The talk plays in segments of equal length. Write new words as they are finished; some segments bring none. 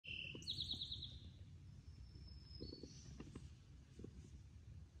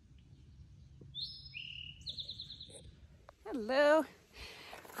Hello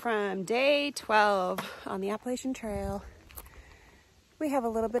from day 12 on the Appalachian Trail. We have a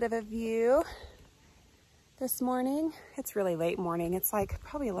little bit of a view this morning. It's really late morning. It's like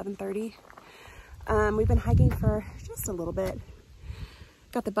probably 11:30. We've been hiking for just a little bit.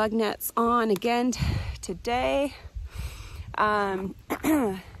 Got the bug nets on again today.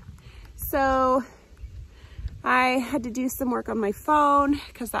 So I had to do some work on my phone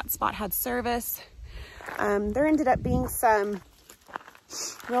because that spot had service. There ended up being some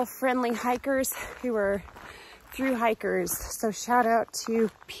real friendly hikers who were through hikers. So shout out to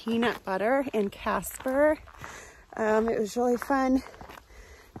Peanut Butter and Casper. It was really fun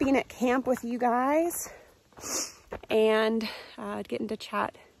being at camp with you guys and getting to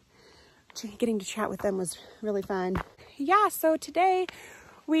chat with them was really fun. Yeah, so today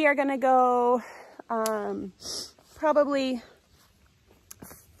we are gonna go probably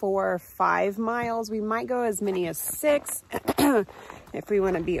 4 or 5 miles. We might go as many as 6 if we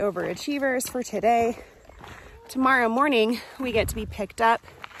want to be overachievers for today. Tomorrow morning we get to be picked up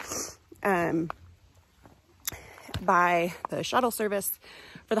by the shuttle service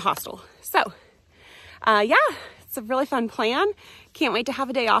for the hostel. So yeah, it's a really fun plan. Can't wait to have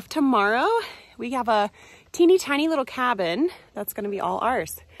a day off tomorrow. We have a teeny tiny little cabin that's going to be all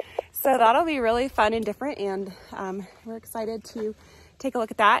ours. So that'll be really fun and different, and we're excited to take a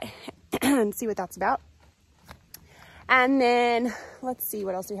look at that and see what that's about. And then let's see,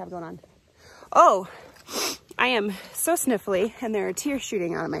 what else do we have going on? Oh, I am so sniffly and there are tears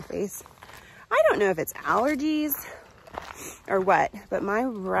shooting out of my face. I don't know if it's allergies or what, but my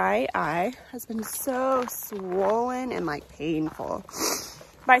right eye has been so swollen and like painful.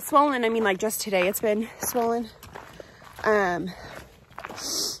 By swollen, I mean like just today it's been swollen.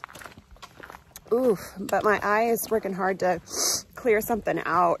 Oof, but my eye is working hard to clear something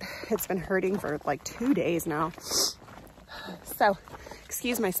out. It's been hurting for like 2 days now. So,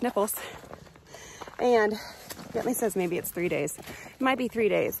 excuse my sniffles. And Bentley says maybe it's 3 days. It might be 3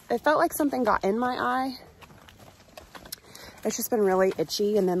 days. It felt like something got in my eye. It's just been really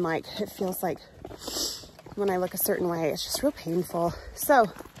itchy, and then like it feels like when I look a certain way, it's just real painful. So,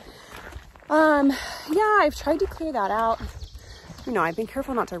 yeah, I've tried to clear that out. You know, I've been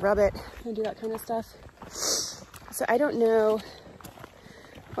careful not to rub it and do that kind of stuff. So I don't know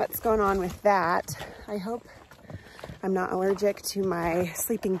what's going on with that. I hope I'm not allergic to my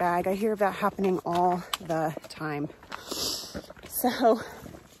sleeping bag. I hear of that happening all the time. So,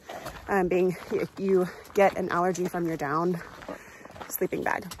 you get an allergy from your down sleeping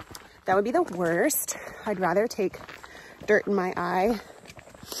bag. That would be the worst. I'd rather take dirt in my eye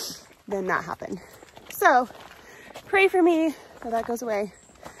than that happen. So, pray for me that goes away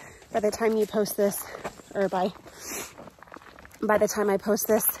by the time you post this, or by the time I post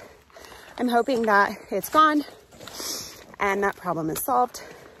this. I'm hoping that it's gone and that problem is solved.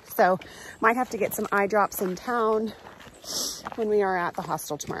 So might have to get some eye drops in town when we are at the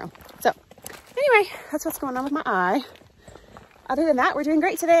hostel tomorrow. So anyway, that's what's going on with my eye. Other than that, we're doing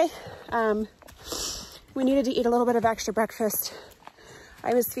great today. We needed to eat a little bit of extra breakfast.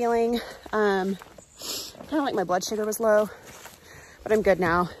 I was feeling kind of like my blood sugar was low, but I'm good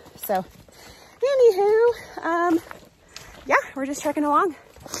now. So anywho, yeah, we're just trekking along.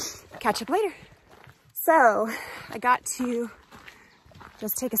 Catch up later. So I got to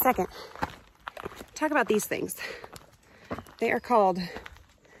just take a second, talk about these things. They are called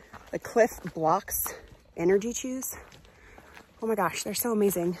the Cliff Blocks Energy Chews. Oh my gosh, they're so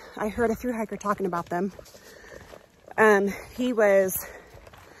amazing. I heard a thru hiker talking about them. He was,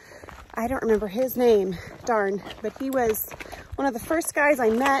 I don't remember his name, darn, but he was one of the first guys I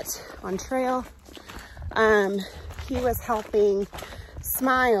met on trail. He was helping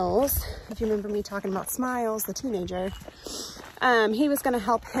Smiles, if you remember me talking about Smiles, the teenager. He was gonna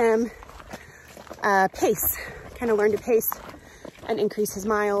help him pace, kind of learn to pace and increase his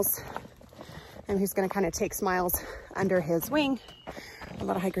miles. And he's gonna kind of take Smiles under his wing. A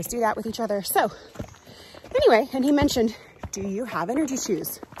lot of hikers do that with each other. So anyway, and he mentioned, do you have energy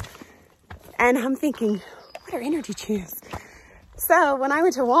chews? And I'm thinking, what are energy chews? So when I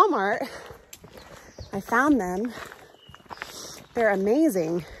went to Walmart, I found them. They're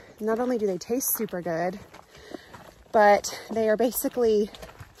amazing. Not only do they taste super good, but they are basically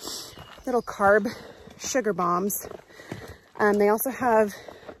little carb sugar bombs. They also have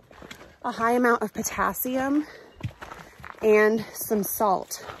a high amount of potassium and some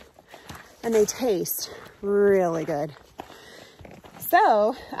salt, and they taste really good.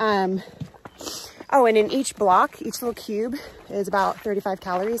 So, oh, and in each block, each little cube is about 35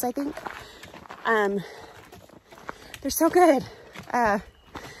 calories, I think. They're so good.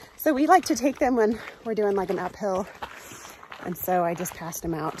 So we like to take them when we're doing like an uphill And so I just passed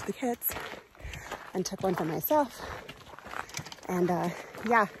them out to the kids and took one for myself. And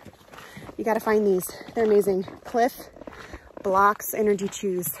yeah, you got to find these. They're amazing. Cliff Blocks Energy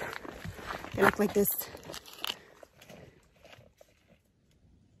Chews. They look like this.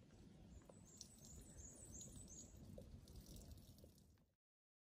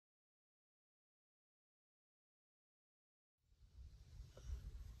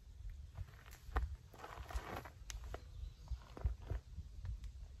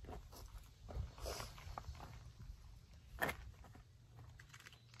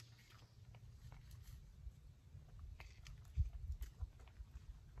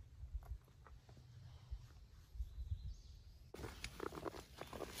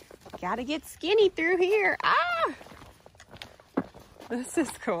 Gotta get skinny through here. Ah! This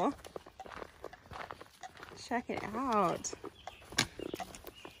is cool. Check it out.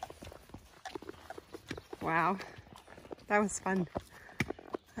 Wow. That was fun.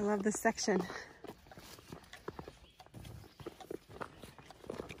 I love this section.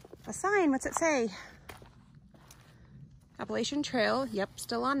 A sign, what's it say? Appalachian Trail, yep,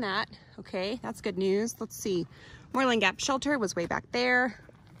 still on that. Okay, that's good news. Let's see. Moreland Gap Shelter was way back there.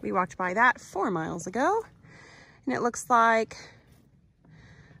 We walked by that 4 miles ago. And it looks like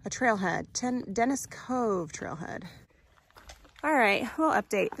a trailhead, Dennis Cove trailhead. All right, we'll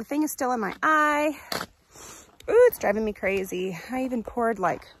update. The thing is still in my eye. Ooh, it's driving me crazy. I even poured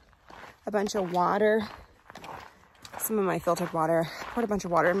like a bunch of water, some of my filtered water. Poured a bunch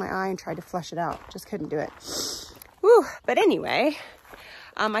of water in my eye and tried to flush it out. Just couldn't do it. Woo, but anyway,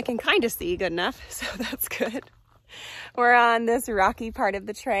 I can kind of see good enough, so that's good. We're on this rocky part of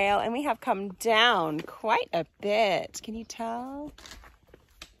the trail and we have come down quite a bit. Can you tell?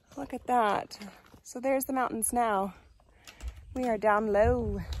 Look at that. So there's the mountains now. We are down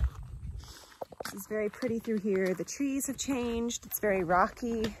low. This is very pretty through here. The trees have changed. It's very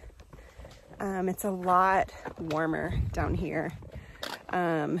rocky. It's a lot warmer down here.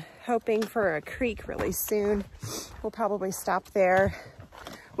 Hoping for a creek really soon. We'll probably stop there.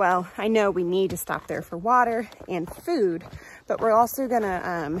 Well, I know we need to stop there for water and food, but we're also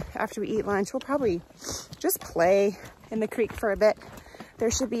gonna, after we eat lunch, we'll probably just play in the creek for a bit. There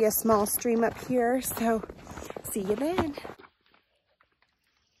should be a small stream up here, so see you then.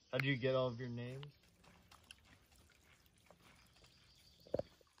 How do you get all of your names?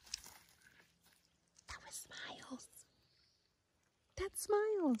 That was Smiles. That's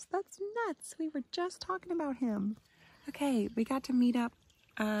Smiles. That's nuts. We were just talking about him. Okay, we got to meet up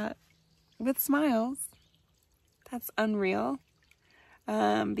with Smiles. That's unreal.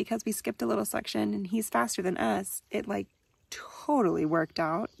 Because we skipped a little section and he's faster than us. It like totally worked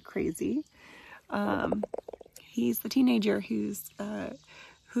out. Crazy. He's the teenager who's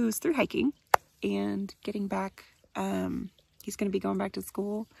through hiking and getting back. He's going to be going back to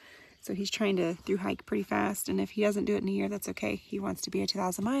school. So he's trying to through hike pretty fast. And if he doesn't do it in a year, that's okay. He wants to be a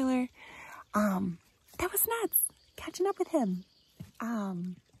 2,000 miler. That was nuts. Catching up with him.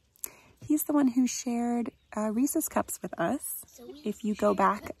 He's the one who shared Reese's Cups with us. If you go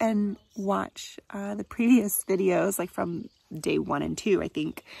back and watch the previous videos, like from day 1 and 2, I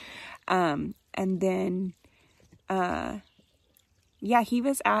think. And then, yeah, he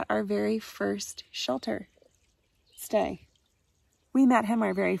was at our very first shelter stay. We met him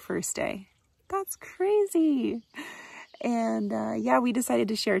our very first day. That's crazy. And yeah, we decided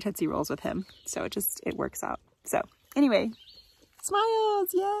to share Tootsie Rolls with him. So it works out. So anyway,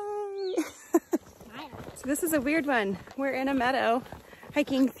 Smiles, yay! So this is a weird one. We're in a meadow,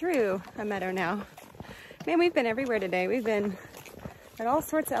 hiking through a meadow now. Man, we've been everywhere today. We've been at all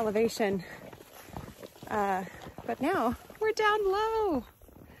sorts of elevation. But now we're down low.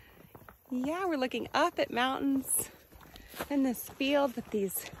 Yeah, we're looking up at mountains in this field with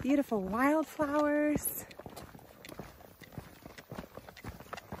these beautiful wildflowers.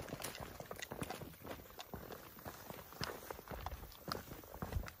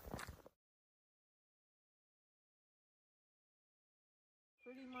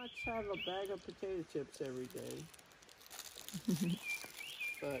 Pretty much have a bag of potato chips every day.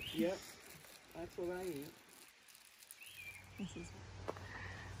 But yep, that's what I eat.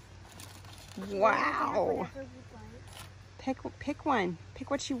 Wow. Pick one. Pick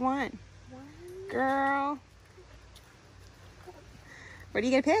what you want. Girl. What are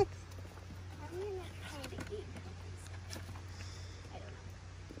you gonna pick?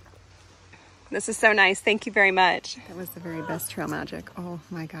 This is so nice. Thank you very much. That was the very best trail magic. Oh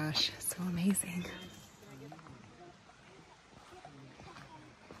my gosh, so amazing.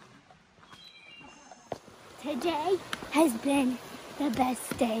 Today has been the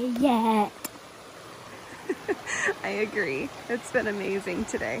best day yet. I agree. It's been amazing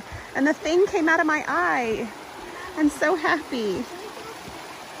today. And the thing came out of my eye. I'm so happy.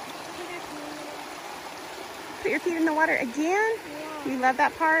 Put your feet in the water again? Yeah. You love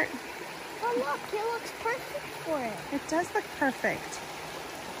that part? Oh look, it looks perfect for it. It does look perfect.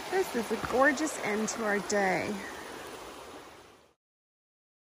 This is a gorgeous end to our day.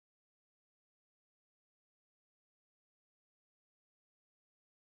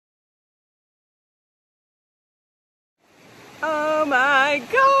 Oh my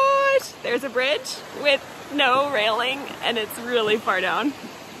gosh! There's a bridge with no railing and it's really far down.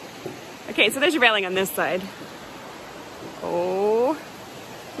 Okay, so there's your railing on this side. Oh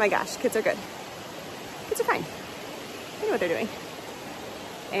my gosh, kids are good. Kids are fine. They know what they're doing.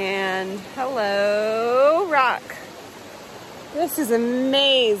 And hello, rock. This is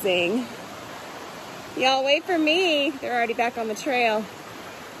amazing. Y'all wait for me. They're already back on the trail.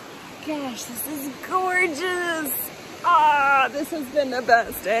 Gosh, this is gorgeous. Ah, this has been the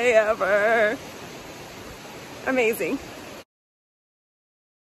best day ever. Amazing.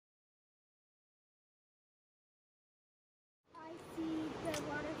 I see the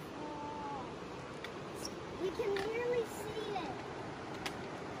waterfall. We can nearly see it.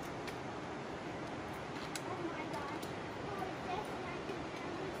 Oh my gosh. Oh, yes, and I can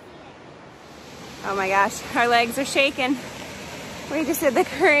barely see it. Oh my gosh, our legs are shaking. We just did the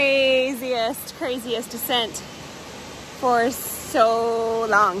craziest descent for so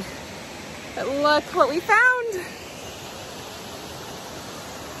long. But look what we found.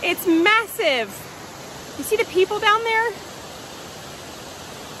 It's massive. You see the people down there?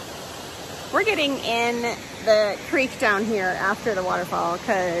 We're getting in the creek down here after the waterfall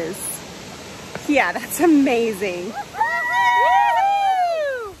because, yeah, that's amazing. Woohoo!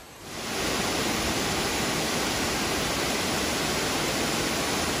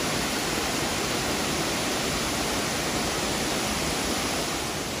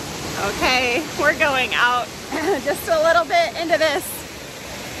 Okay, we're going out just a little bit into this.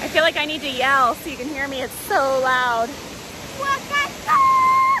 I feel like I need to yell so you can hear me. It's so loud.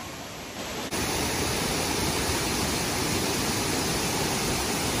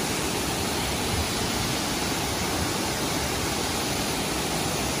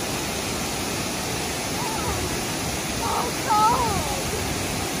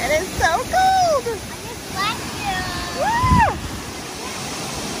 It is so cold. I just left you. Woo!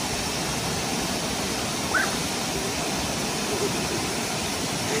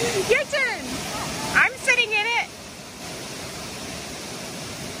 Your turn. I'm sitting in it.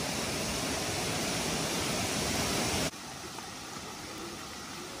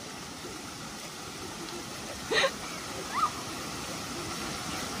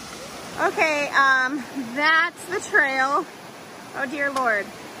 Okay, that's the trail. Oh dear Lord.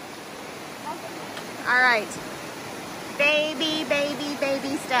 All right. Baby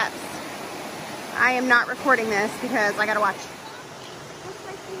steps. I am not recording this because I gotta watch.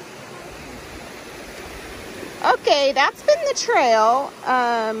 Okay, that's been the trail.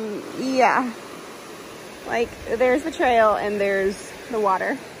 Yeah. Like, there's the trail and there's the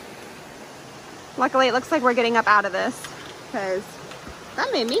water. Luckily, it looks like we're getting up out of this because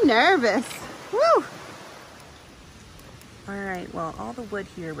that made me nervous. Woo! All right, well, all the wood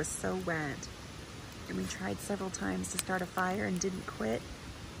here was so wet and we tried several times to start a fire and didn't quit.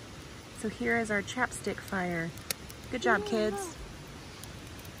 So here is our chapstick fire. Good job, kids.